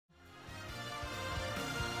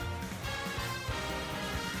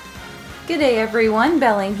G'day everyone,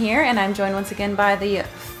 BelleAim here, and I'm joined once again by the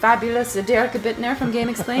fabulous Derrick Bitner from Game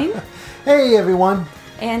Explain. Hey everyone!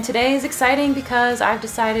 And today is exciting because I've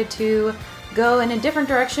decided to go in a different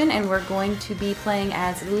direction and we're going to be playing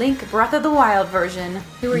as Link Breath of the Wild version.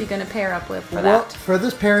 Who are you going to pair up with for that? Well, for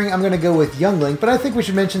this pairing I'm going to go with Young Link, but I think we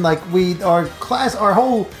should mention like our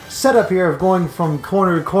whole setup here of going from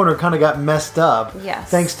corner to corner kind of got messed up. Yes.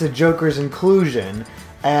 Thanks to Joker's inclusion.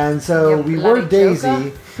 And so You we were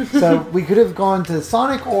Daisy, Joker. so we could have gone to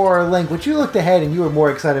Sonic or Link, which you looked ahead and you were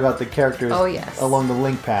more excited about the characters along the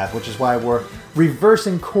Link path, which is why we're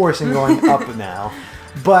reversing course and going up now.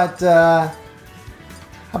 But how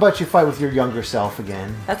about you fight with your younger self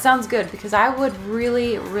again? That sounds good, because I would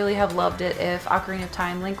really, really have loved it if Ocarina of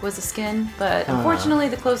Time Link was a skin, but unfortunately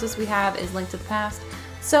the closest we have is Link to the Past.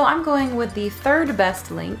 So I'm going with the third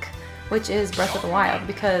best Link, which is Breath of the Wild,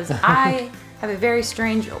 because I have a very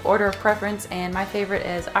strange order of preference, and my favorite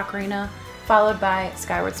is Ocarina, followed by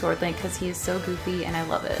Skyward Sword Link, because he is so goofy and I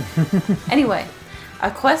love it. Anyway,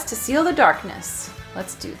 a quest to seal the darkness.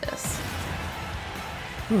 Let's do this.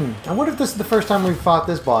 I wonder if this is the first time we've fought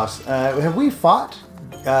this boss. Have we fought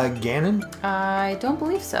Ganon? I don't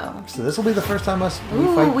believe so. So this will be the first time we fight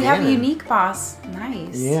Ganon. We have a unique boss.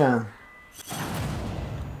 Nice. Yeah.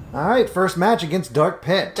 Alright, first match against Dark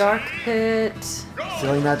Pit. Dark Pit.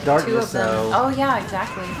 Sealing that darkness, Two of them. Oh yeah,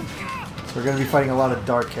 exactly. So we're going to be fighting a lot of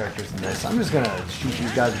dark characters in this. I'm just going to shoot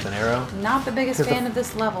these guys with an arrow. Not the biggest fan of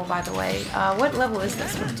this level, by the way. What level is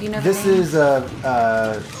this? Do you know this the name? Is the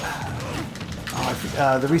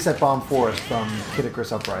Reset Bomb Forest from Kid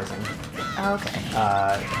Icarus Uprising. Okay.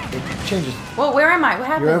 It changes. Well, where am I? What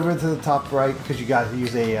happened? You're over to the top right because you got to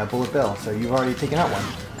use a bullet bill, so you've already taken out one.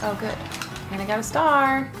 Oh, good. And I got a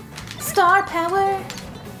star. Star power!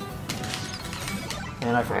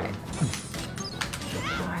 And I failed. Right.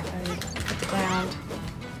 Oh, I thought you hit the ground.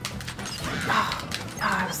 Oh,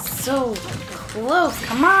 I was so close.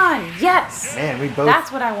 Come on. Yes! Man, we both...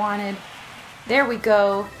 That's what I wanted. There we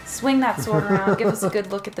go. Swing that sword around. Give us a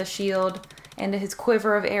good look at the shield and his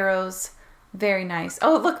quiver of arrows. Very nice.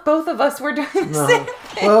 Oh, look, both of us were doing the same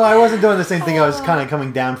thing. Well, I wasn't doing the same thing. I was kind of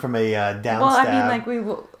coming down from a down Well, stab. I mean, like,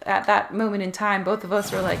 at that moment in time, both of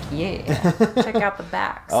us were like, yeah, check out the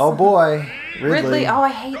backs. Oh, boy. Ridley. Oh, I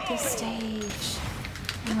hate this stage.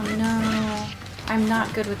 Oh, no. I'm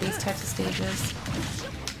not good with these types of stages.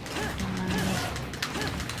 Come on.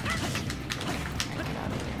 Get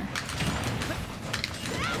out of here.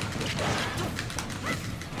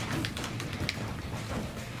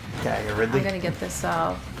 Okay, you're Ridley. I'm gonna get this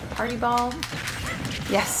party ball.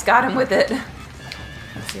 Yes, got him with it.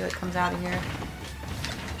 Let's see what comes out of here.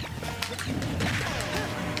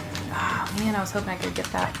 Oh man, I was hoping I could get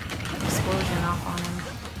that explosion off on him.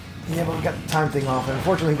 Yeah, but we got the time thing off, and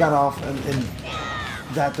unfortunately got off in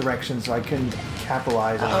that direction, so I couldn't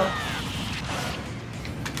capitalize on it.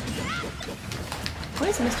 What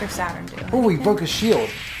does Mr. Saturn do? Oh, he broke his shield.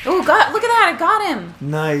 Oh, God, look at that, I got him!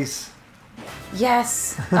 Nice.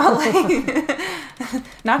 Yes.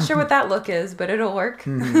 Not sure what that look is, but it'll work.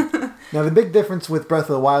 Now, the big difference with Breath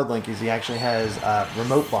of the Wild Link is he actually has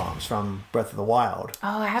remote bombs from Breath of the Wild.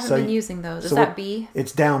 Oh, I haven't been using those. Is so that B?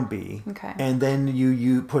 It's down B. Okay. And then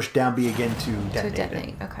you push down B again to detonate. To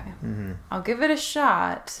detonate, okay. I'll give it a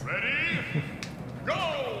shot. Ready?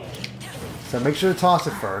 Go! So make sure to toss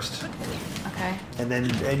it first. Okay. And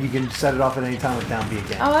you can set it off at any time with down B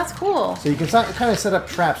again. Oh, that's cool. So you can kind of set up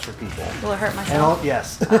traps for people. Will it hurt myself? And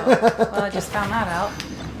yes. Oh, well, I just found that out.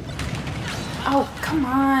 Oh, come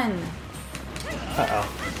on. Uh-oh.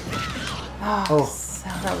 Oh, so,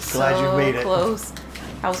 that was Glad so you made it. close.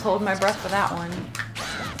 I was holding my breath for that one.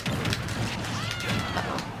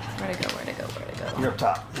 Uh-oh. Where'd it go? Where'd it go? Where'd it go? You're up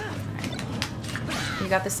top. You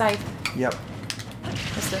got the scythe. Yep.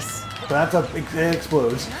 What's this? But it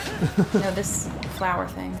explodes. No, this flower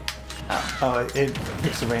thing. Oh. Oh, it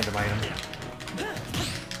picks a random item.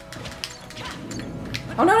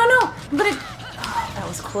 Oh, no! But it... Oh, that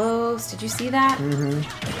was close. Did you see that?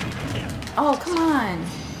 Oh, come on.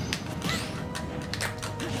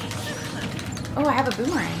 Oh, I have a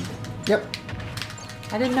boomerang. Yep.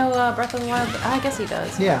 I didn't know Breath of the Wild... I guess he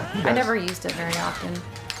does. Yeah, he I does. never used it very often.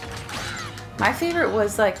 My favorite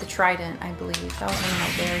was, like, the trident, I believe. That was one of my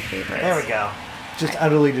very favorites. There we go. Just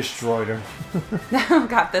utterly destroyed her.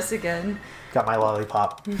 Got this again. Got my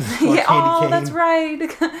lollipop. Yeah, oh, cane. that's right.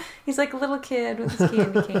 He's like a little kid with his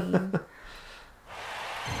candy cane.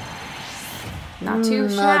 Not too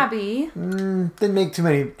shabby. Didn't get too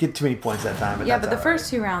many points that time. But yeah, but the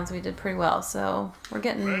first two rounds we did pretty well, so we're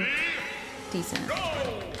getting decent.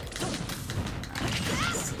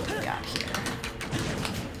 Let's see what we got here.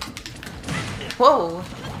 Whoa!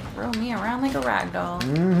 throw me around like a rag doll.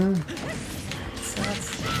 Mm-hmm. So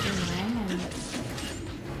that's Boomerang, and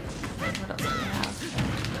what else do we have?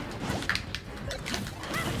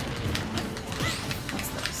 What's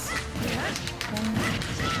this? Okay.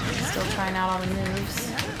 Still trying out all the moves.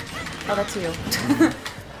 Oh, that's you.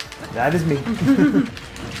 That is me.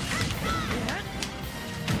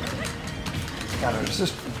 Got an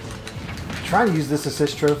assist. Trying to use this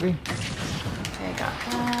assist trophy. Okay, got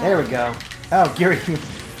that. There we go. Oh, Gary.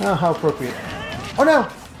 Oh, how appropriate. Oh no!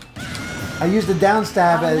 I used the down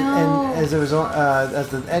stab and as it was as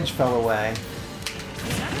the edge fell away.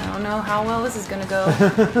 I don't know how well this is gonna go.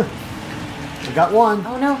 We got one.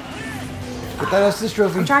 Oh no! Get that assist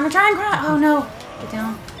trophy. I'm trying. Oh no! Get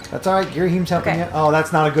down. That's all right. Gary Heem's helping you. Oh,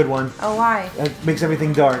 that's not a good one. Oh, why? That makes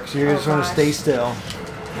everything dark. So you're just going to stay still.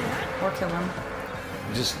 Or kill him.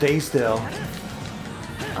 Just stay still.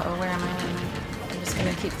 Uh-oh, where am I? I'm just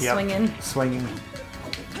gonna keep swinging. Swinging.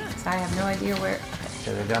 So I have no idea where.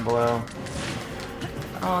 Okay, they're down below.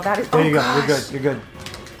 Oh, that is. There you go. Gosh. You're good. You're good.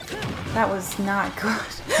 That was not good.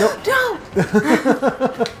 Nope. No!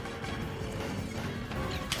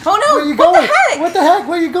 Oh no! Where are you What going? the heck? What the heck?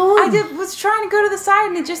 Where are you going? I was trying to go to the side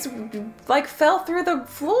and it just like fell through the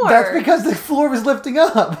floor. That's because the floor was lifting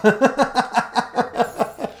up.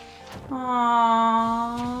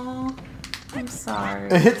 Aww. I'm sorry.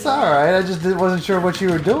 It's alright. I just wasn't sure what you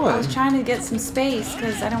were doing. I was trying to get some space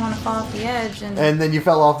because I don't want to fall off the edge. And then you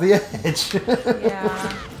fell off the edge.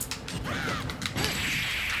 yeah.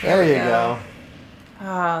 There you go.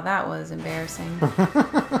 Oh, that was embarrassing.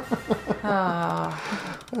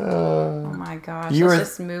 Oh my gosh. Let's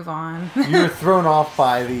just move on. You were thrown off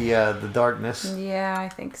by the darkness. Yeah, I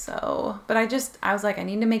think so. But I was like, I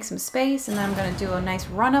need to make some space, and then I'm going to do a nice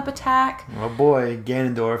run-up attack. Oh boy,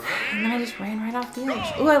 Ganondorf. And then I just ran right off the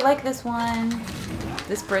edge. Ooh, I like this one.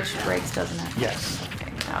 This bridge breaks, doesn't it? Yes. Okay,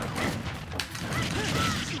 get out of here.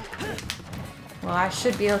 Well, I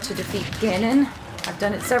should be able to defeat Ganon. I've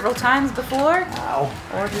done it several times before. Ow.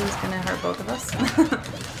 Or he's going to hurt both of us.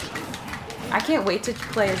 I can't wait to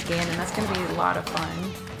play as Ganon. That's going to be a lot of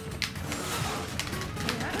fun.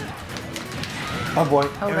 Oh boy,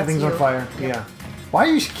 Oh, everything's that's on fire. Yep. Yeah. Why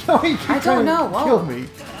are you killing me? I don't know. Whoa. Kill me.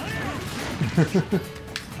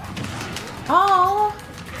 Oh.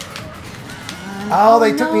 Oh,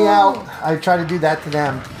 they took me no. out. I tried to do that to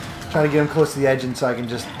them. Trying to get them close to the edge and so I can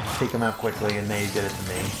just take them out quickly, and they did it to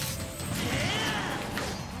me.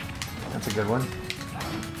 That's a good one.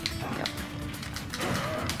 Yep.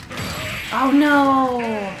 Oh no!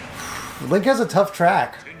 Link has a tough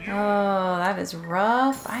track. Oh, that is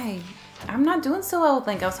rough. I'm not doing so well with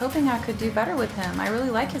Link. I was hoping I could do better with him. I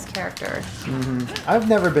really like his character. I've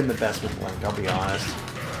never been the best with Link, I'll be honest.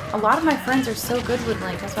 A lot of my friends are so good with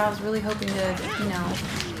Link. That's why I was really hoping to, you know,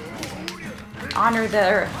 honor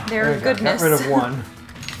their goodness. Got rid of one.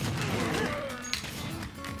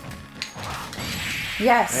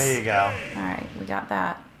 Yes. There you go. All right, we got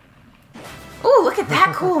that. Ooh, look at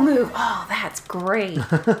that cool move. Oh, that's great.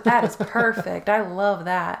 That is perfect. I love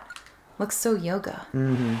that. Looks so yoga.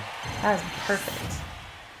 That is perfect.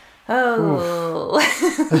 Oh.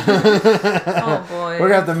 Oh, boy. We're going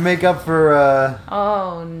to have to make up for...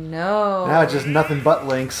 Oh, no. Now it's just nothing but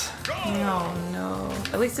Links. Oh, no.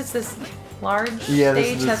 At least it's this large Yeah,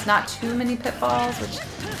 stage that's not too many pitfalls, which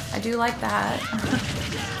I do like that.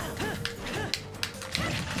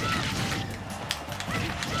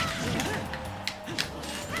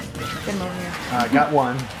 Get him over here. I got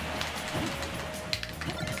one.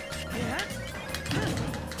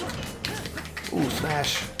 Ooh,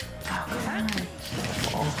 smash. Oh, come on.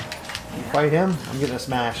 Oh. You fight him? I'm getting a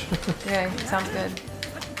smash. Okay, sounds good.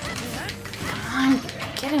 Come on,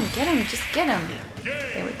 get him, just get him.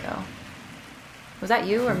 There we go. Was that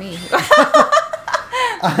you or me?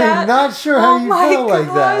 I'm not sure how you feel like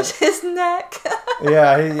that. His neck.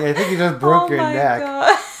 Yeah, I think you just broke your neck.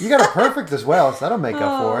 God. You got a perfect as well, so that'll make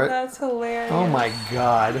up for it. That's hilarious. Oh my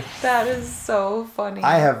god. That is so funny.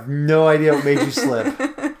 I have no idea what made you slip.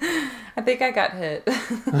 I think I got hit.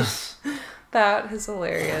 That is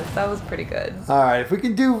hilarious. That was pretty good. Alright, if we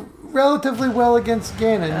can do relatively well against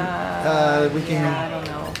Ganon, we can I don't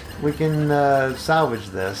know. we can salvage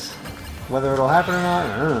this. Whether it'll happen or not,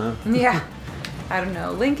 I don't know. Yeah. I don't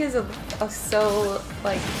know. Link is a so,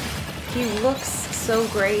 like, he looks so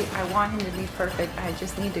great. I want him to be perfect. I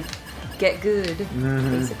just need to get good,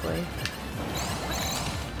 basically.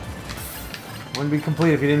 Wouldn't be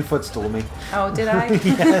complete if you didn't footstool me. Oh, did I?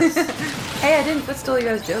 Yes. Hey, I didn't footstool you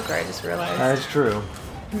as Joker, I just realized. That's true.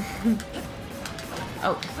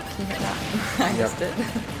 Oh, can you hit that? I missed it.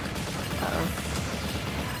 Uh-oh.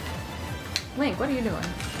 Link, what are you doing?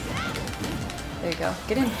 There you go.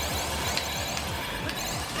 Get in.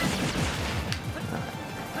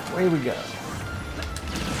 Away we go.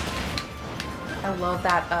 I love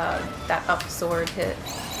that that up sword hit.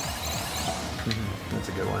 That's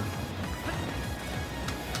a good one.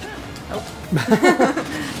 Oh.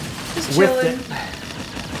 Just Whipped chilling. it.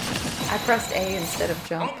 I pressed A instead of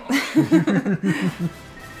jump.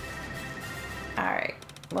 Alright.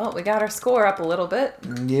 Well, we got our score up a little bit.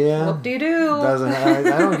 Yeah. Whoop-de-doo. I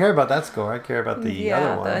don't care about that score. I care about the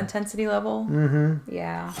other one. Yeah, the intensity level.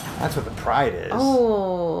 Yeah. That's what the pride is.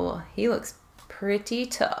 Oh, he looks pretty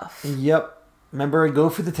tough. Yep. Remember, go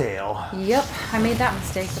for the tail. Yep, I made that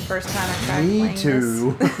mistake the first time I tried Me playing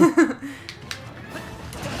too. this.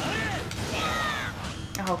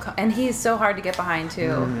 Oh, and he's so hard to get behind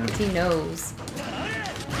too, because he knows.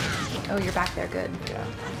 Oh, you're back there, good. Yeah.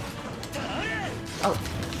 Oh.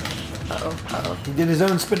 Uh-oh, uh-oh. He did his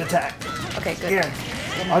own spin attack. Okay, good. Yeah.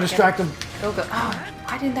 I'll distract him. Go, go. Oh,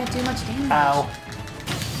 why didn't that do much damage? Ow.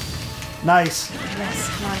 Nice. Yes,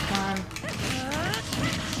 come on, come on.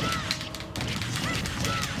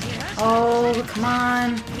 Oh, come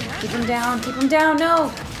on. Keep him down, no!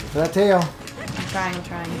 For that tail. I'm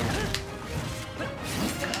trying.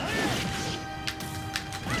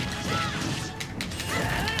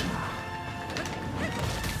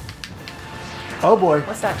 Oh boy.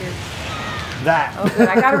 What's that do? That. Oh, good.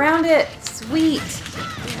 I got around it. Sweet.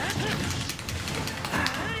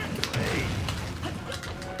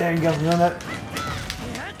 There you go. You know that?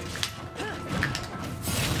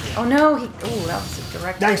 Oh no, oh, that was a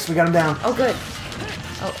direct. Nice. We got him down. Oh, good.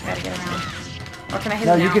 Oh, I gotta get around. Or can I hit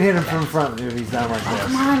No, him now? you can hit him Okay. from front if he's down like this.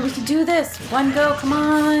 Come on, we can do this. One go, come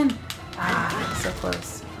on. Ah, so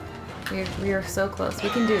close. We are so close. We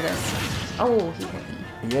can do this. Oh, he hit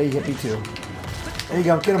me. Yeah, you hit me too. There you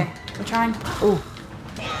go. Get him. Okay, I'm trying. Oh.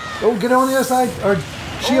 Oh, get on the other side. Or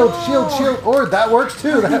shield, shield. Or that works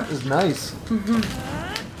too. That was nice.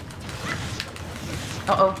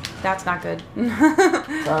 Uh-oh, that's not good.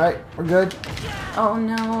 Alright, we're good. Oh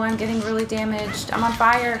no, I'm getting really damaged. I'm on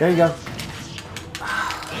fire. There you go.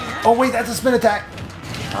 Oh wait, that's a spin attack.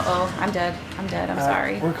 Uh-oh, I'm dead. I'm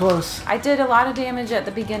sorry. We're close. I did a lot of damage at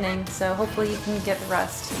the beginning, so hopefully you can get the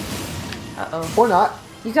rest. Uh-oh. Or not.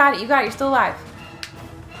 You got it, you're still alive.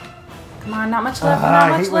 Come on, not much left, not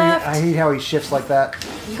much left. I hate how he shifts like that.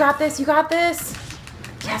 You got this, you got this.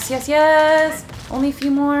 Yes, yes, yes. Only a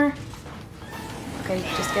few more. Okay,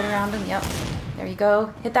 just get around him, yep. There you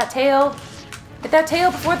go. Hit that tail. Hit that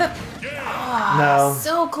tail before the... Oh, No.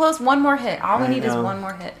 so close. One more hit. All we need is know. one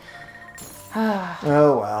more hit.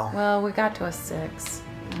 Oh well. Well, we got to a 6.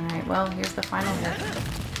 Alright, well, here's the final hit.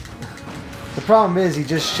 The problem is he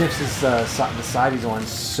just shifts his the side he's on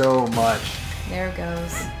so much. There it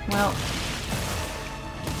goes. Well,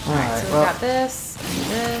 Alright, so we well, got this,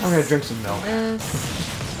 and this. I'm gonna drink some milk. This,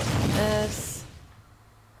 and this.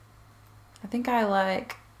 I think I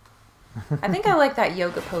like that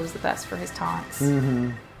yoga pose the best for his taunts.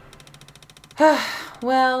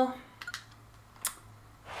 Well.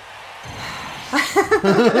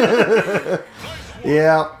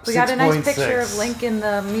 Yeah. We got a nice 6.6. picture of Link in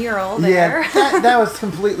the mural there. Yeah, that was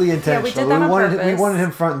completely intentional. Yeah, we did that on purpose. We wanted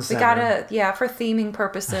him front and center. For theming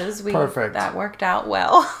purposes, Perfect. That worked out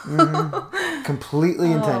well.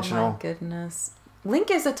 Completely intentional. Oh my goodness.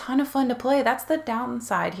 Link is a ton of fun to play. That's the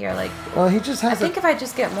downside here. Like, Well, he just has. I think if I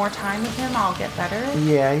just get more time with him, I'll get better.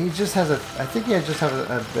 Yeah, he just has a. I think he just has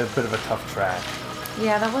a bit of a tough track.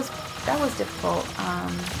 Yeah, that was difficult.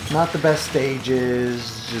 Not the best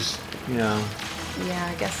stages. Just Yeah,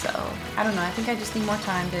 I guess so. I don't know. I think I just need more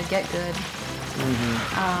time to get good.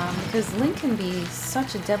 Because Link can be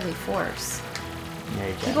such a deadly force. Yeah,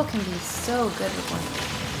 you can. People can be so good with Link.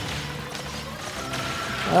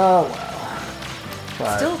 Oh well.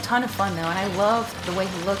 But Still a ton of fun though, and I love the way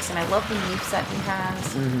he looks, and I love the moveset he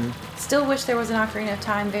has. Still wish there was an Ocarina of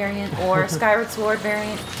Time variant or Skyward Sword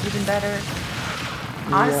variant, even better.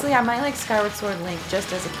 Honestly, I might like Skyward Sword Link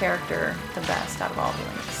just as a character the best out of all the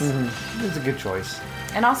Links. It's a good choice.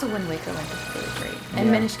 And also Wind Waker Link is really great. And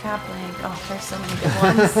Yeah. Minish Cap Link. Oh, there's so many good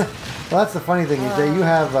ones. Well, that's the funny thing is that you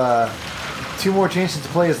have 2 more chances to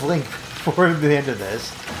play as Link before the end of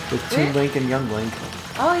this with Toon Really? Link and Young Link.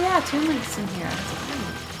 Oh yeah, Toon Link's in here. That's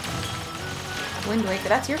great. Wind Waker,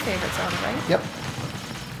 that's your favorite Zelda, right? Yep.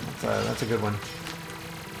 That's a good one.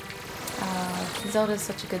 Zelda's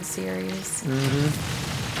such a good series.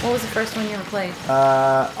 What was the first one you ever played?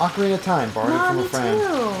 Ocarina of Time, borrowed it from a Me friend.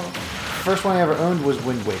 too. First one I ever owned was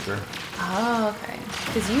Wind Waker. Oh, okay.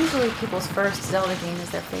 Because usually people's first Zelda game is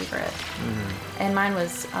their favorite. And mine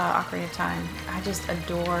was Ocarina of Time. I just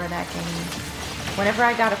adore that game. whenever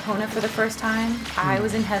I got Epona for the first time, I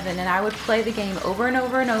was in heaven, and I would play the game over and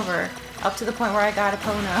over and over, up to the point where I got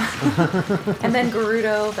Epona. And then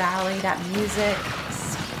Gerudo Valley, that music,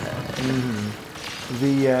 so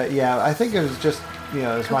good. Yeah, I think it was just, you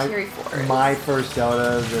know, it was my first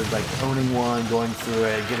Zelda. It was like owning one, going through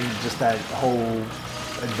it, getting just that whole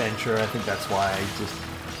adventure. I think that's why I just...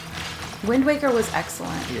 Wind Waker was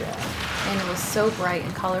excellent. Yeah. And it was so bright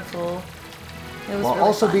and colorful. It was really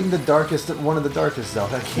also fun. being one of the darkest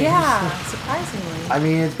Zelda games. Yeah, surprisingly. I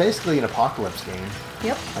mean, it's basically an apocalypse game.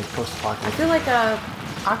 Yep. Like post-apocalypse. I feel like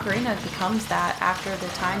Ocarina becomes that after the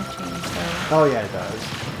time change, though. Oh yeah, it does.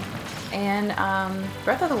 And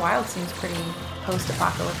Breath of the Wild seems pretty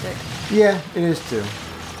post-apocalyptic. Yeah, it is too.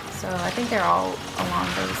 So I think they're all along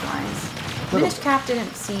those lines. Minish Cap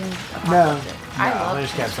didn't seem apocalyptic. No, I love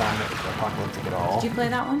Minish Cap's not apocalyptic at all. Did you play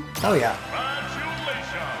that one? Oh yeah.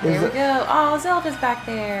 There we go. Oh, Zelda's back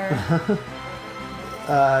there.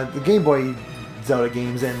 The Game Boy Zelda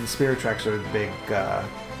games and Spirit Tracks are the big,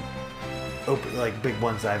 big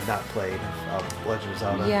ones that I've not played of Legend of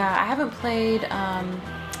Zelda. Yeah, I haven't played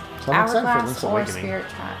So I'm excited for Link's Hourglass or Awakening. Spirit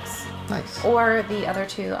Tracks. Nice. Or the other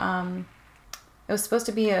two. It was supposed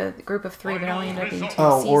to be a group of 3, but only ended up being 2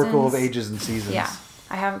 seasons. Oracle of Ages and Seasons. Yeah,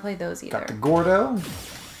 I haven't played those either. Got the Gordo.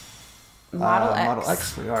 Model X. Model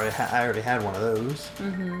X. I already had one of those.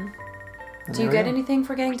 Mm-hmm. Do you get anything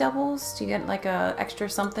for getting doubles? Do you get like a extra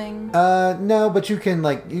something? No, but you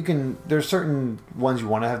can there's certain ones you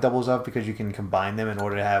want to have doubles of because you can combine them in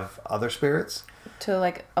order to have other spirits. To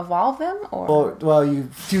like evolve them, or well, you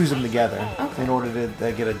fuse them together okay. in order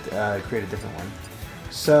to create a different one.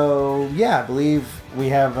 So yeah, I believe we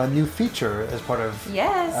have a new feature as part of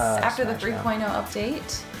after the Smash 3.0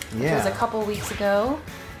 update, which Yeah. was a couple weeks ago.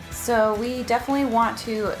 So we definitely want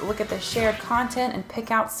to look at the shared content and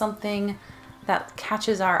pick out something that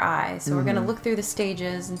catches our eye. So we're going to look through the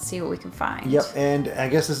stages and see what we can find. Yep, and I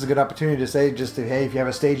guess this is a good opportunity to say hey, if you have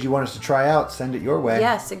a stage you want us to try out, send it your way.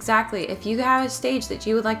 Yes, exactly. If you have a stage that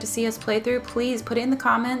you would like to see us play through, please put it in the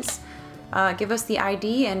comments. Give us the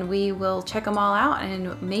ID and we will check them all out,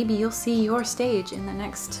 and maybe you'll see your stage in the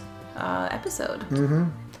next episode.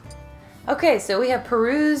 Okay, so we have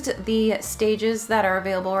perused the stages that are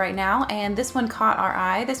available right now, and this one caught our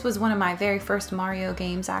eye. This was one of my very first Mario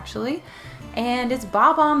games, actually, and it's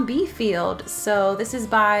bob-omb Field. So this is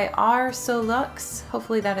by ArSolux.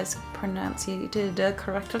 Hopefully that is pronounced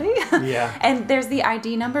correctly. Yeah. And there's the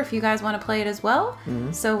ID number if you guys want to play it as well.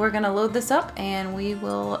 So we're going to load this up, and we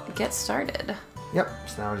will get started. Yep,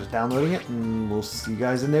 so now we're just downloading it, and we'll see you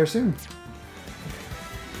guys in there soon.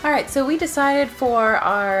 Alright, so we decided for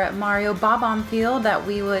our Mario bob-omb Field that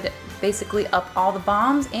we would basically up all the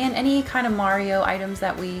bombs and any kind of Mario items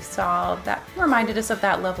that we saw that reminded us of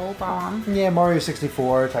that level bomb. Yeah, Mario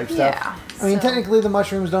 64 type stuff. Yeah. I mean, technically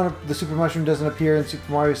the Super Mushroom doesn't appear in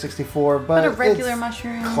Super Mario 64, but a regular it's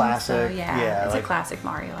mushroom. classic. So Yeah, it's like, a classic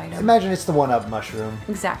Mario item. Imagine it's the one-up mushroom.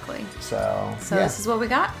 Exactly. So yeah. This is what we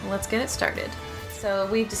got. Let's get it started. So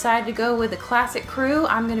we've decided to go with the classic crew.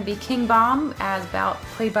 I'm going to be King Bomb, as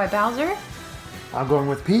played by Bowser. I'm going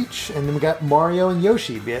with Peach, and then we got Mario and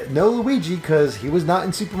Yoshi. But no Luigi, because he was not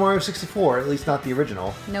in Super Mario 64, at least not the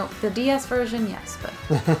original. Nope, the DS version, yes, but...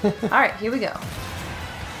 Alright, here we go.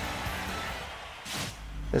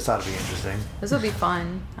 This ought to be interesting. This will be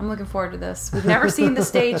fun. I'm looking forward to this. We've never seen the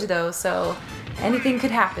stage, though, so anything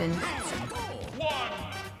could happen.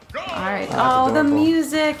 Alright, oh, the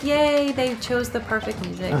music! Yay! They chose the perfect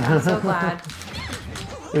music. I'm so glad.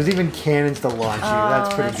 There's even cannons to launch you.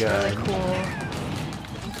 That's pretty good. That's really cool.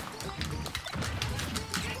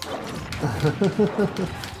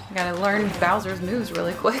 I gotta learn Bowser's moves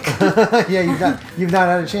really quick. Yeah, you've not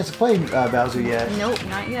had a chance to play Bowser yet. Nope,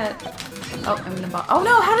 not yet. Oh, I'm in the oh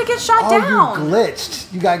no! How did it get shot down? Oh, you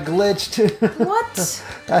glitched. You got glitched. What?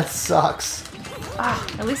 That sucks. Ah,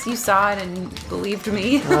 at least you saw it and believed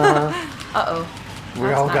me. Uh-oh.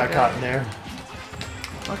 We all got caught in there.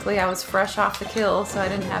 Luckily, I was fresh off the kill, so I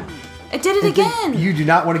didn't have... It did it again! You do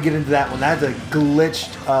not want to get into that one. That's a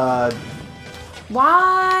glitched...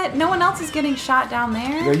 What? No one else is getting shot down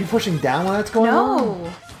there? Are you pushing down when that's going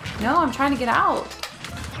on? No, I'm trying to get out.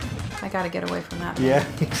 I gotta get away from that. Yeah,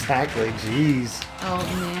 exactly. Jeez. Oh,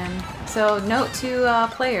 man. So, note to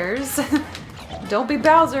players. Don't be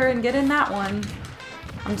Bowser and get in that one.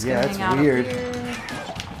 I'm just gonna hang out weird. up here.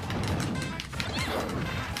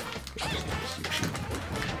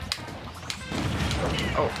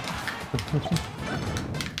 Oh.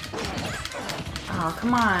 Oh,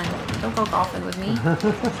 come on. Don't go golfing with me.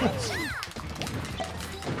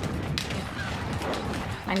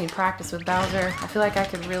 I need practice with Bowser. I feel like I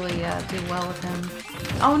could really do well with him.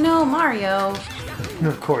 Oh no, Mario.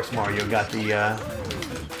 Of course, Mario got the. I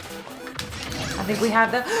think we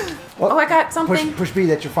have the. Oh, I got something. Push B.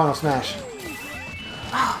 That's your final smash.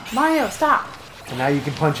 Oh, Mario, stop. And now you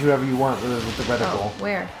can punch whoever you want with the reticle. Oh,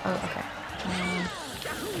 where? Oh, okay.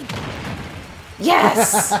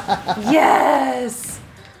 Yes! Yes!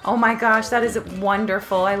 Oh my gosh, that is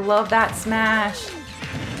wonderful. I love that smash.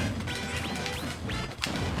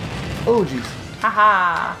 Oh, jeez.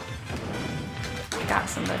 Haha. Got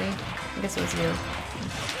somebody. I guess it was you.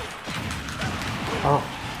 Oh.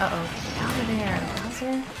 Uh-oh. Out of there.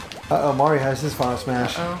 Bowser? Uh-oh, Mario has his final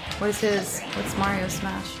smash. Uh-oh. What is his? What's Mario's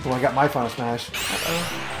smash? Well, I got my final smash.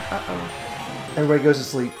 Uh-oh. Uh-oh. Everybody goes to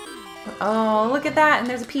sleep. Oh, look at that. And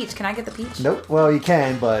there's a peach. Can I get the peach? Nope. Well, you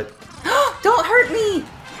can, but... Don't hurt me!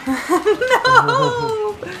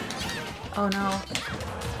 No! Oh, no.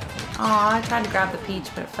 Oh, I tried to grab the peach,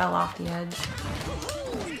 but it fell off the edge.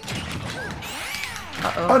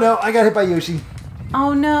 Uh-oh. Oh, no. I got hit by Yoshi.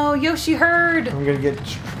 Oh, no. Yoshi heard. I'm going to get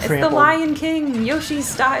trampled. It's the Lion King, Yoshi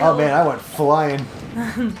style. Oh, man. I went flying.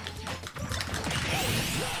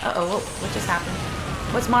 Uh-oh. What just happened?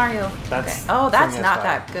 What's Mario? That's okay. Oh, that's not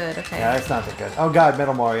that good. Okay. Yeah, that's not that good. Oh, God.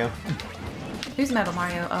 Metal Mario. Who's Metal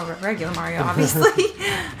Mario? Oh, regular Mario, obviously.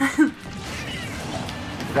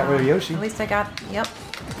 Got rid of Yoshi. At least I got... Yep.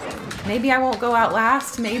 Maybe I won't go out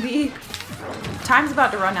last. Maybe. Time's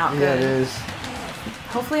about to run out. Yeah, good. it is.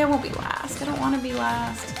 Hopefully I won't be last. I don't want to be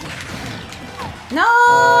last. No!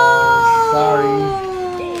 Sorry.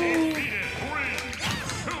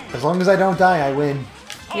 As long as I don't die, I win.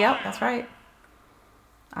 Yep, that's right.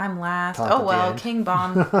 I'm last. Talk Oh well, again. King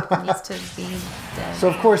Bomb needs to be dead. So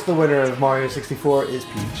of course the winner of Mario 64 is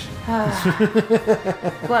Peach.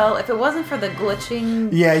 Well, if it wasn't for the glitching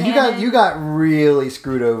Yeah, cannon, you got really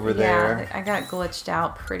screwed over there. Yeah, I got glitched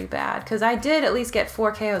out pretty bad because I did at least get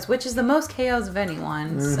 4 KOs, which is the most KOs of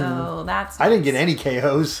anyone. Mm-hmm. So that's I didn't get any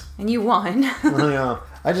KOs. And you won.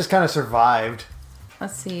 I just kind of survived.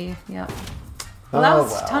 Let's see. Yep. Well, that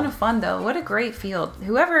was well. a ton of fun, though. What a great field.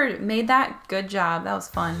 Whoever made that, good job. That was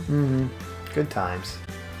fun. Mm-hmm. Good times.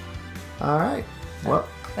 All right. Well,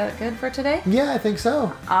 is that good for today? Yeah, I think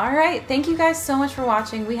so. All right. Thank you guys so much for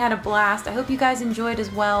watching. We had a blast. I hope you guys enjoyed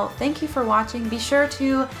as well. Thank you for watching. Be sure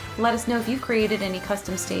to let us know if you've created any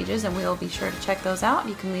custom stages, and we'll be sure to check those out.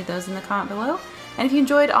 You can leave those in the comment below. And if you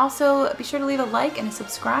enjoyed, also be sure to leave a like and a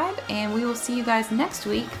subscribe, and we will see you guys next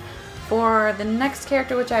week for the next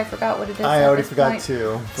character, which I forgot what it is. I already forgot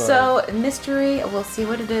too. But... So, mystery, we'll see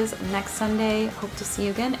what it is next Sunday. Hope to see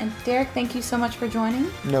you again. And Derek, thank you so much for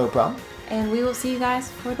joining. No problem. And we will see you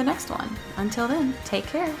guys for the next one. Until then, take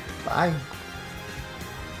care. Bye.